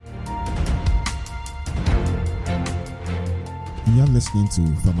You're listening to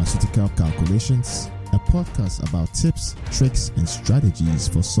Pharmaceutical Calculations, a podcast about tips, tricks, and strategies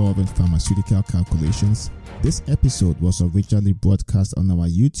for solving pharmaceutical calculations. This episode was originally broadcast on our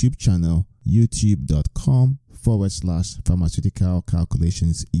YouTube channel, youtube.com/pharmaceutical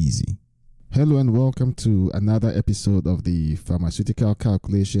calculations easy. Hello and welcome to another episode of the Pharmaceutical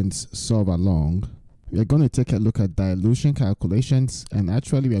Calculations Solve Along. We are going to take a look at dilution calculations, and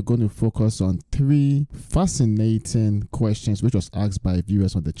actually we are going to focus on three fascinating questions which was asked by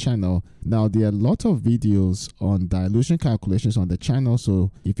viewers on the channel. Now, there are a lot of videos on dilution calculations on the channel, so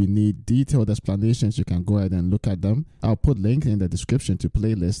if you need detailed explanations, you can go ahead and look at them. I'll put links in the description to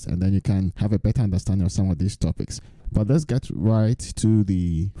playlists, and then you can have a better understanding of some of these topics. But let's get right to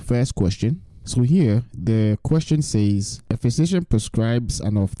the first question. So here, the question says, a physician prescribes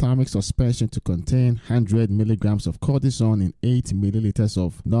an ophthalmic suspension to contain 100 milligrams of cortisone in 8 milliliters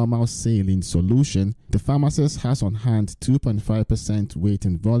of normal saline solution. The pharmacist has on hand 2.5% weight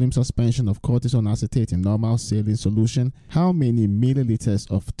and volume suspension of cortisone acetate in normal saline solution. How many milliliters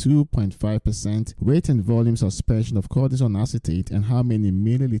of 2.5% weight and volume suspension of cortisone acetate and how many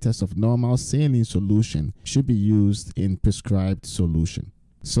milliliters of normal saline solution should be used in prescribed solution?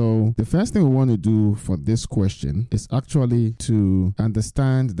 So the first thing we want to do for this question is actually to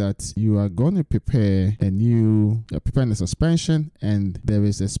understand that you are going to prepare a suspension, and there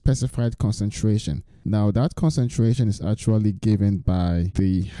is a specified concentration. Now that concentration is actually given by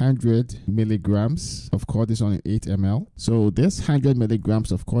the 100 milligrams of cortisone in 8 ml. So this 100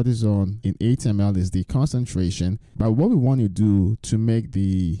 milligrams of cortisone in 8 ml is the concentration. But what we want to do to make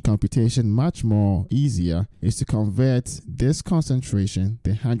the computation much more easier is to convert this concentration,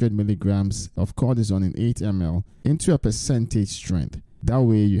 the 100 milligrams of cortisone in 8 ml, into a percentage strength. That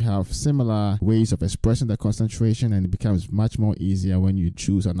way you have similar ways of expressing the concentration, and it becomes much more easier when you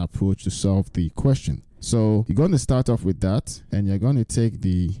choose an approach to solve the question. So you're going to start off with that, and you're going to take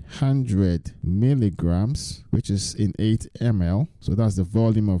the 100 milligrams, which is in 8 ml. So that's the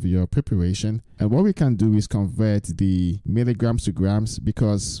volume of your preparation. And what we can do is convert the milligrams to grams,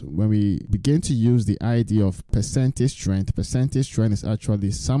 because when we begin to use the idea of percentage strength is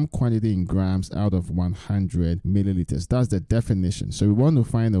actually some quantity in grams out of 100 milliliters. That's the definition. So we want to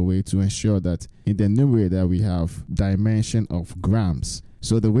find a way to ensure that in the numerator we have dimension of grams.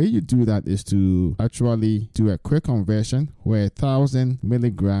 So the way you do that is to actually do a quick conversion where 1,000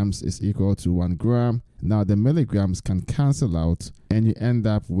 milligrams is equal to 1 gram. Now the milligrams can cancel out, and you end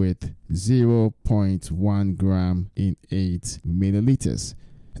up with 0.1 gram in 8 milliliters.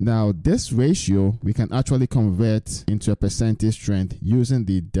 Now this ratio we can actually convert into a percentage strength using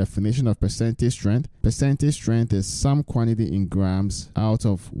the definition of percentage strength. Percentage strength is some quantity in grams out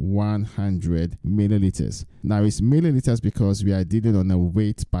of 100 milliliters. Now it's milliliters because we are dealing on a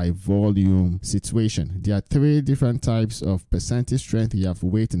weight by volume situation. There are three different types of percentage strength. You have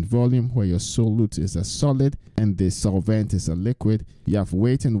weight and volume, where your solute is a solid and the solvent is a liquid. You have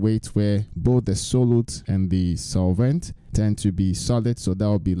weight and weight, where both the solute and the solvent tend to be solid, so that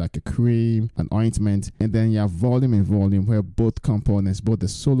will be like a cream, an ointment. And then you have volume and volume, where both components, both the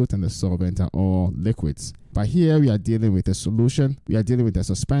solute and the solvent, are all liquids. But here we are dealing with a solution, we are dealing with a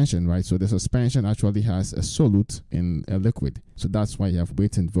suspension, right? So the suspension actually has a solute in a liquid, so that's why you have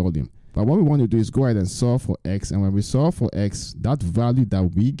weight and volume. But what we want to do is go ahead and solve for x, and when we solve for x, that value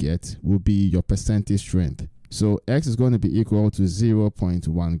that we get will be your percentage strength. So x is going to be equal to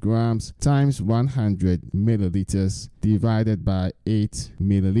 0.1 grams times 100 milliliters divided by 8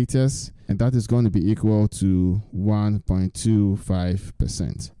 milliliters, and that is going to be equal to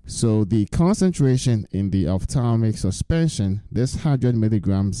 1.25%. So the concentration in the ophthalmic suspension, this 100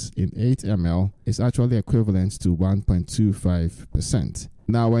 milligrams in 8 ml, is actually equivalent to 1.25%.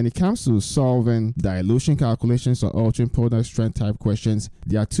 Now, when it comes to solving dilution calculations or altering product strength type questions,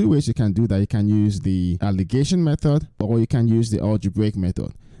 there are two ways you can do that. You can use the alligation method, or you can use the algebraic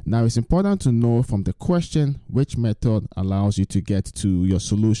method. Now, it's important to know from the question which method allows you to get to your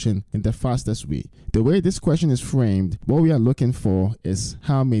solution in the fastest way. The way this question is framed, what we are looking for is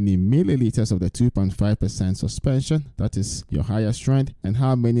how many milliliters of the 2.5% suspension, that is your higher strength, and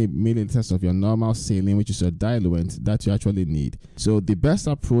how many milliliters of your normal saline, which is your diluent, that you actually need. So the best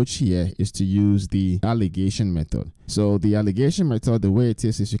approach here is to use the alligation method. So the alligation method, the way it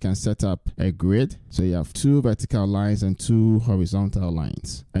is you can set up a grid. So you have 2 vertical lines and 2 horizontal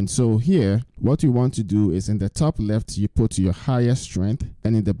lines. And so here, what you want to do is in the top left, you put your higher strength,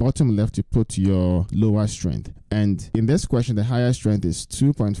 and in the bottom left, you put your lower strength. And in this question, the higher strength is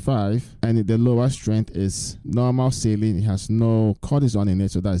 2.5, and the lower strength is normal saline. It has no cortisone in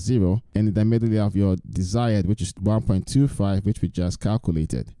it, so that's 0. And in the middle, you have your desired, which is 1.25, which we just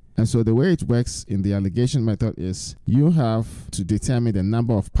calculated. And so the way it works in the alligation method is you have to determine the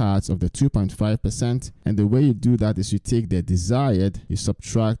number of parts of the 2.5%. And the way you do that is you take the desired, you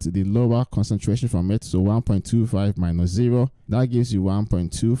subtract the lower concentration from it. So 1.25 minus 0, that gives you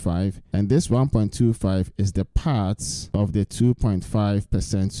 1.25. And this 1.25 is the parts of the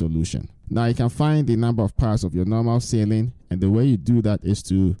 2.5% solution. Now you can find the number of parts of your normal saline, and the way you do that is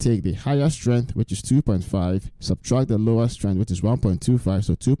to take the higher strength, which is 2.5, subtract the lower strength, which is 1.25,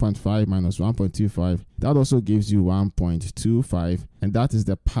 so 2.5 minus 1.25, that also gives you 1.25, and that is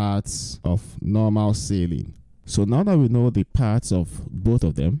the parts of normal saline. So now that we know the parts of both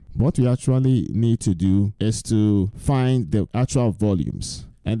of them, what we actually need to do is to find the actual volumes.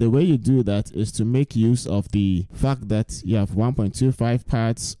 And the way you do that is to make use of the fact that you have 1.25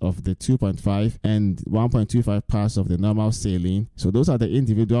 parts of the 2.5 and 1.25 parts of the normal saline. So those are the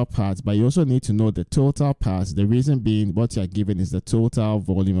individual parts, but you also need to know the total parts. The reason being what you are given is the total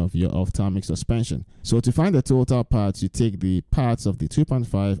volume of your ophthalmic suspension. So to find the total parts, you take the parts of the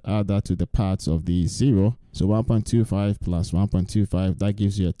 2.5, add that to the parts of the 0. So 1.25 plus 1.25, that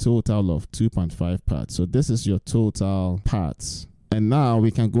gives you a total of 2.5 parts. So this is your total parts. And now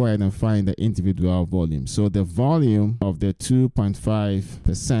we can go ahead and find the individual volume. So the volume of the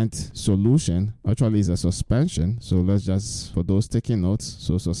 2.5% solution actually is a suspension. So let's just, for those taking notes,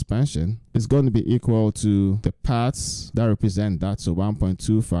 so suspension is going to be equal to the parts that represent that. So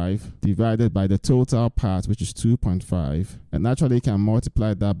 1.25 divided by the total parts, which is 2.5. And naturally you can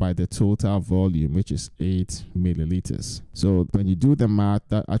multiply that by the total volume, which is 8 milliliters. So when you do the math,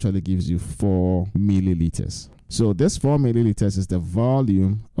 that actually gives you 4 milliliters. So this 4 milliliters is the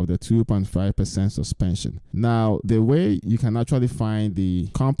volume of the 2.5% suspension. Now, the way you can actually find the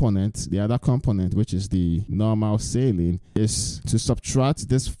component, the other component, which is the normal saline, is to subtract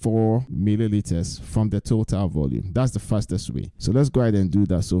this 4 milliliters from the total volume. That's the fastest way. So let's go ahead and do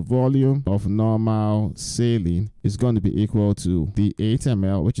that. So volume of normal saline is going to be equal to the 8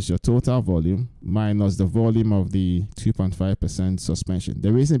 ml, which is your total volume, minus the volume of the 2.5% suspension.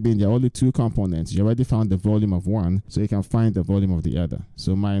 The reason being there are only two components. You already found the volume of one, so you can find the volume of the other.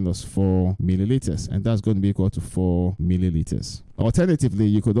 So minus 4 milliliters, and that's going to be equal to 4 milliliters. Alternatively,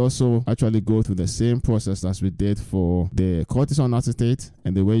 you could also actually go through the same process as we did for the cortisone acetate,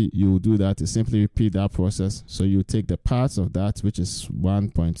 and the way you do that is simply repeat that process. So you take the parts of that, which is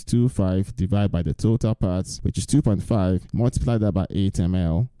 1.25, divide by the total parts, which is 2.5, multiply that by 8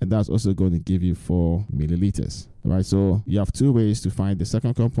 ml, and that's also going to give you 4 milliliters. All right, so you have two ways to find the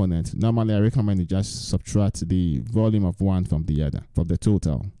second component. Normally, I recommend you just subtract the volume of one from the other, from the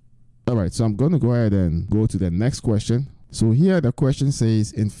total. All right, so I'm going to go ahead and go to the next question. So here the question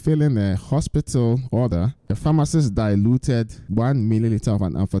says, in filling a hospital order, the pharmacist diluted 1 milliliter of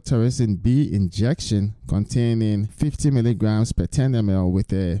an amphotericin B injection containing 50 milligrams per 10 ml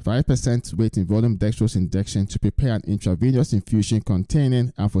with a 5% weight in volume dextrose injection to prepare an intravenous infusion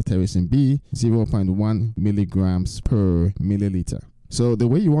containing amphotericin B 0.1 milligrams per milliliter. So the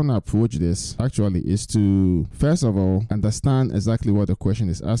way you want to approach this actually is to, first of all, understand exactly what the question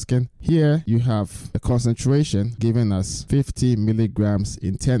is asking. Here you have a concentration given as 50 milligrams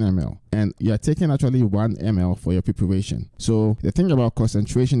in 10 ml. And you are taking actually 1 ml for your preparation. So the thing about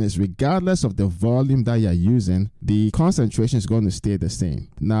concentration is regardless of the volume that you are using, the concentration is going to stay the same.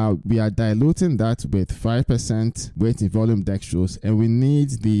 Now we are diluting that with 5% weight in volume dextrose, and we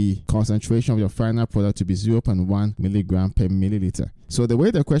need the concentration of your final product to be 0.1 milligram per milliliter. So the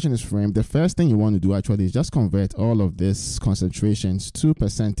way the question is framed, the first thing you want to do actually is just convert all of these concentrations to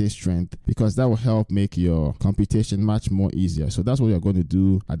percentage strength, because that will help make your computation much more easier. So that's what you're going to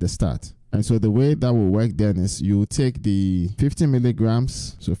do at the start. And so the way that will work then is you take the 50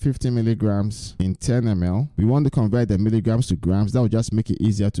 milligrams, so 50 milligrams in 10 ml. We want to convert the milligrams to grams. That will just make it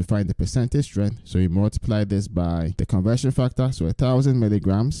easier to find the percentage strength. So you multiply this by the conversion factor. So 1,000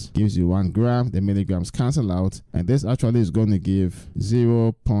 milligrams gives you 1 gram. The milligrams cancel out. And this actually is going to give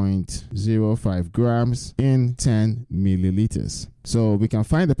 0.05 grams in 10 milliliters. So we can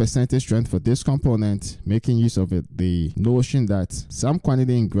find the percentage strength for this component, making use of it, the notion that some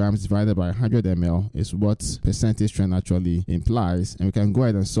quantity in grams divided by 100 ml is what percentage strength actually implies. And we can go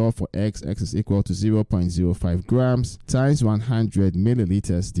ahead and solve for x. X is equal to 0.05 grams times 100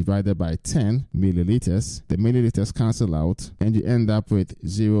 milliliters divided by 10 milliliters. The milliliters cancel out, and you end up with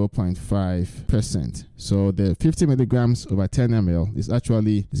 0.5%. So the 50 milligrams over 10 ml is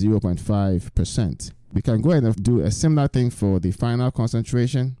actually 0.5%. We can go ahead and do a similar thing for the final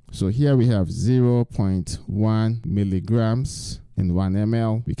concentration. So here we have 0.1 milligrams, in 1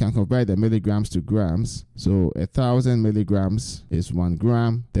 ml. We can convert the milligrams to grams. So 1,000 milligrams is 1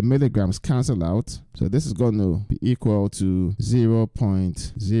 gram. The milligrams cancel out. So this is going to be equal to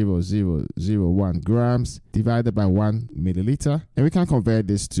 0.0001 grams divided by 1 milliliter. And we can convert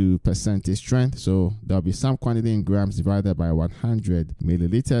this to percentage strength. So there'll be some quantity in grams divided by 100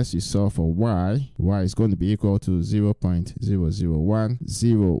 milliliters. You saw for Y. Y is going to be equal to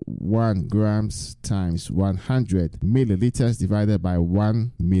 0.000101 grams times 100 milliliters divided by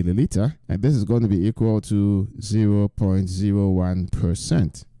 1 milliliter. And this is going to be equal to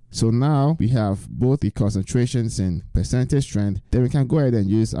 0.01%. So now we have both the concentrations in percentage strength. Then we can go ahead and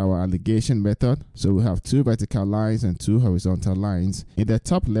use our alligation method. So we have 2 vertical lines and 2 horizontal lines. In the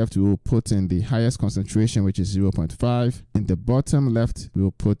top left, we will put in the highest concentration, which is 0.5. In the bottom left, we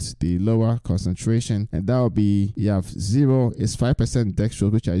will put the lower concentration. And that will be, you have 0 is 5%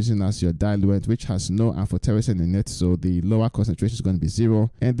 dextrose, which are using as your diluent, which has no amphotericin in it. So the lower concentration is going to be 0.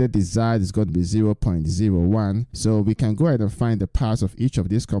 And the desired is going to be 0.01. So we can go ahead and find the parts of each of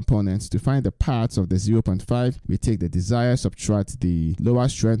these components. To find the parts of the 0.5, we take the desired, subtract the lower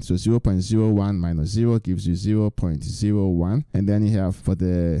strength, so 0.01 minus 0 gives you 0.01. And then you have for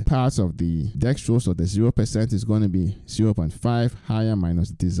the parts of the dextrose, or the 0% is going to be 0.5 higher minus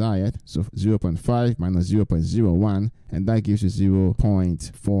the desired, so 0.5 minus 0.01, and that gives you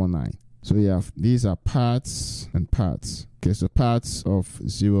 0.49. So you have, these are parts and parts. Okay, so parts of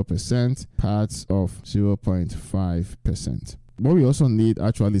 0%, parts of 0.5%. What we also need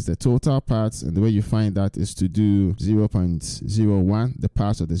actually is the total parts, and the way you find that is to do 0.01, the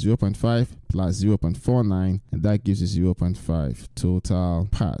parts of the 0.5 plus 0.49, and that gives you 0.5 total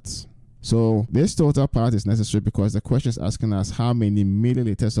parts. So this total part is necessary because the question is asking us how many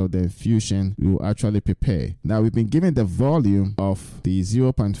milliliters of the infusion we will actually prepare. Now we've been given the volume of the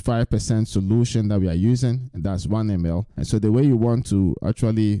 0.5% solution that we are using, and that's 1 ml. And so the way you want to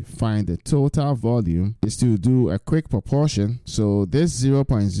actually find the total volume is to do a quick proportion. So this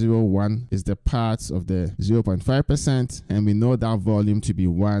 0.01 is the parts of the 0.5%, and we know that volume to be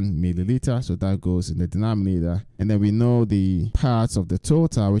 1 milliliter. So that goes in the denominator. And then we know the parts of the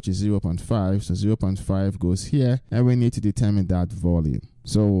total, which is 0.5. So 0.5 goes here, and we need to determine that volume.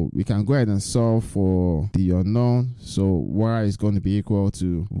 So we can go ahead and solve for the unknown. So Y is going to be equal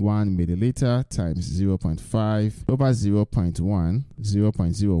to 1 milliliter times 0.5 over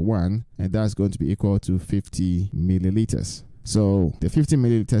 0.01, and that's going to be equal to 50 milliliters. So the 50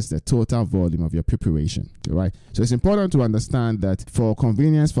 milliliters is the total volume of your preparation, right? So it's important to understand that for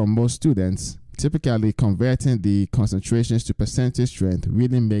convenience for most students, typically converting the concentrations to percentage strength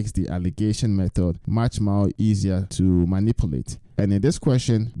really makes the alligation method much more easier to manipulate. And in this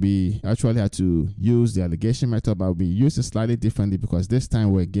question, we actually had to use the alligation method, but we used it slightly differently because this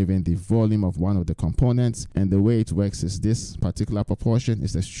time we're given the volume of one of the components. And the way it works is this particular proportion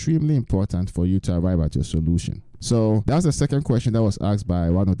is extremely important for you to arrive at your solution. So that's the second question that was asked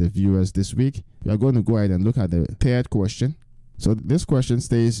by one of the viewers this week. We are going to go ahead and look at the third question. So this question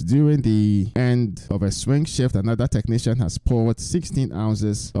states, during the end of a swing shift, another technician has poured 16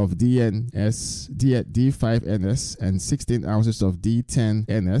 ounces of D5NS and 16 ounces of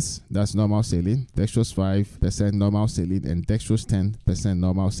D10NS, that's normal saline, dextrose 5% normal saline, and dextrose 10%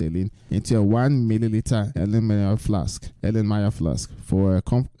 normal saline, into a 1 milliliter Erlenmeyer flask for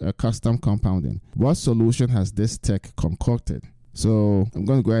a custom compounding. What solution has this tech concocted? So I'm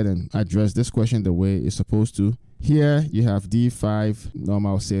going to go ahead and address this question the way it's supposed to. Here you have D5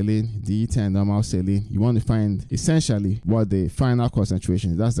 normal saline, D10 normal saline. You want to find essentially what the final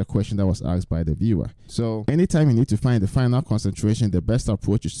concentration is. That's the question that was asked by the viewer. So anytime you need to find the final concentration, the best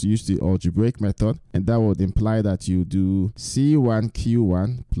approach is to use the algebraic method, and that would imply that you do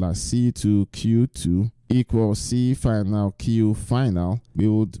C1Q1 plus C2Q2 equals C final Q final. We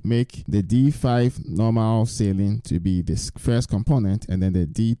would make the D5 normal saline to be the first component, and then the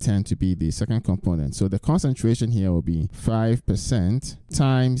D10 to be the second component. So the concentration here will be 5%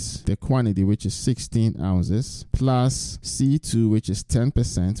 times the quantity, which is 16 ounces, plus C2, which is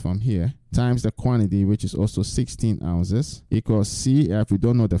 10% from here, times the quantity, which is also 16 ounces, equals CF. We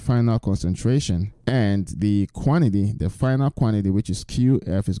don't know the final concentration. And the quantity, the final quantity, which is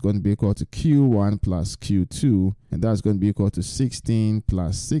QF, is going to be equal to Q1 plus Q2. And that's going to be equal to 16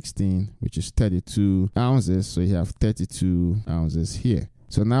 plus 16, which is 32 ounces. So you have 32 ounces here.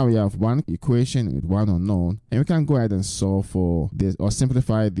 So now we have one equation with one unknown, and we can go ahead and solve for this or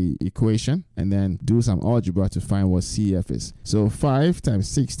simplify the equation and then do some algebra to find what CF is. So 5 times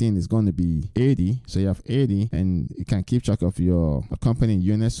 16 is going to be 80. So you have 80, and you can keep track of your accompanying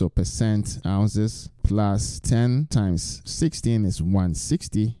units. So percent ounces plus 10 times 16 is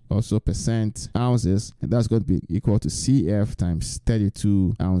 160, also percent ounces, and that's going to be equal to CF times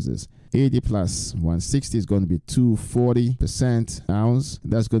 32 ounces. 80 plus 160 is going to be 240% ounce.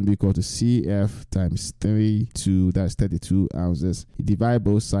 That's going to be equal to CF times 32, that's 32 ounces. You divide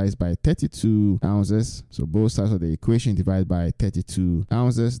both sides by 32 ounces. So both sides of the equation divided by 32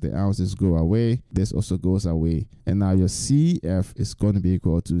 ounces. The ounces go away. This also goes away. And now your CF is going to be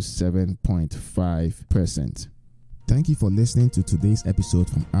equal to 7.5%. Thank you for listening to today's episode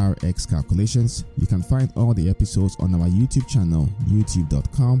from RX Calculations. You can find all the episodes on our YouTube channel,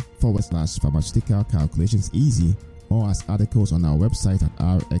 youtube.com/pharmaceutical calculations easy, or as articles on our website at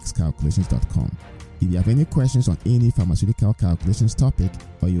rxcalculations.com. If you have any questions on any pharmaceutical calculations topic,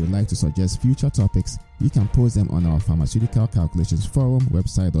 or you would like to suggest future topics, you can post them on our Pharmaceutical Calculations Forum,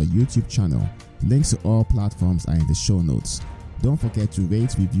 website, or YouTube channel. Links to all platforms are in the show notes. Don't forget to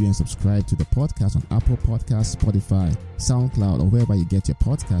rate, review, and subscribe to the podcast on Apple Podcasts, Spotify, SoundCloud, or wherever you get your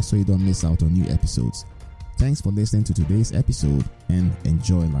podcasts so you don't miss out on new episodes. Thanks for listening to today's episode, and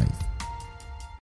enjoy life.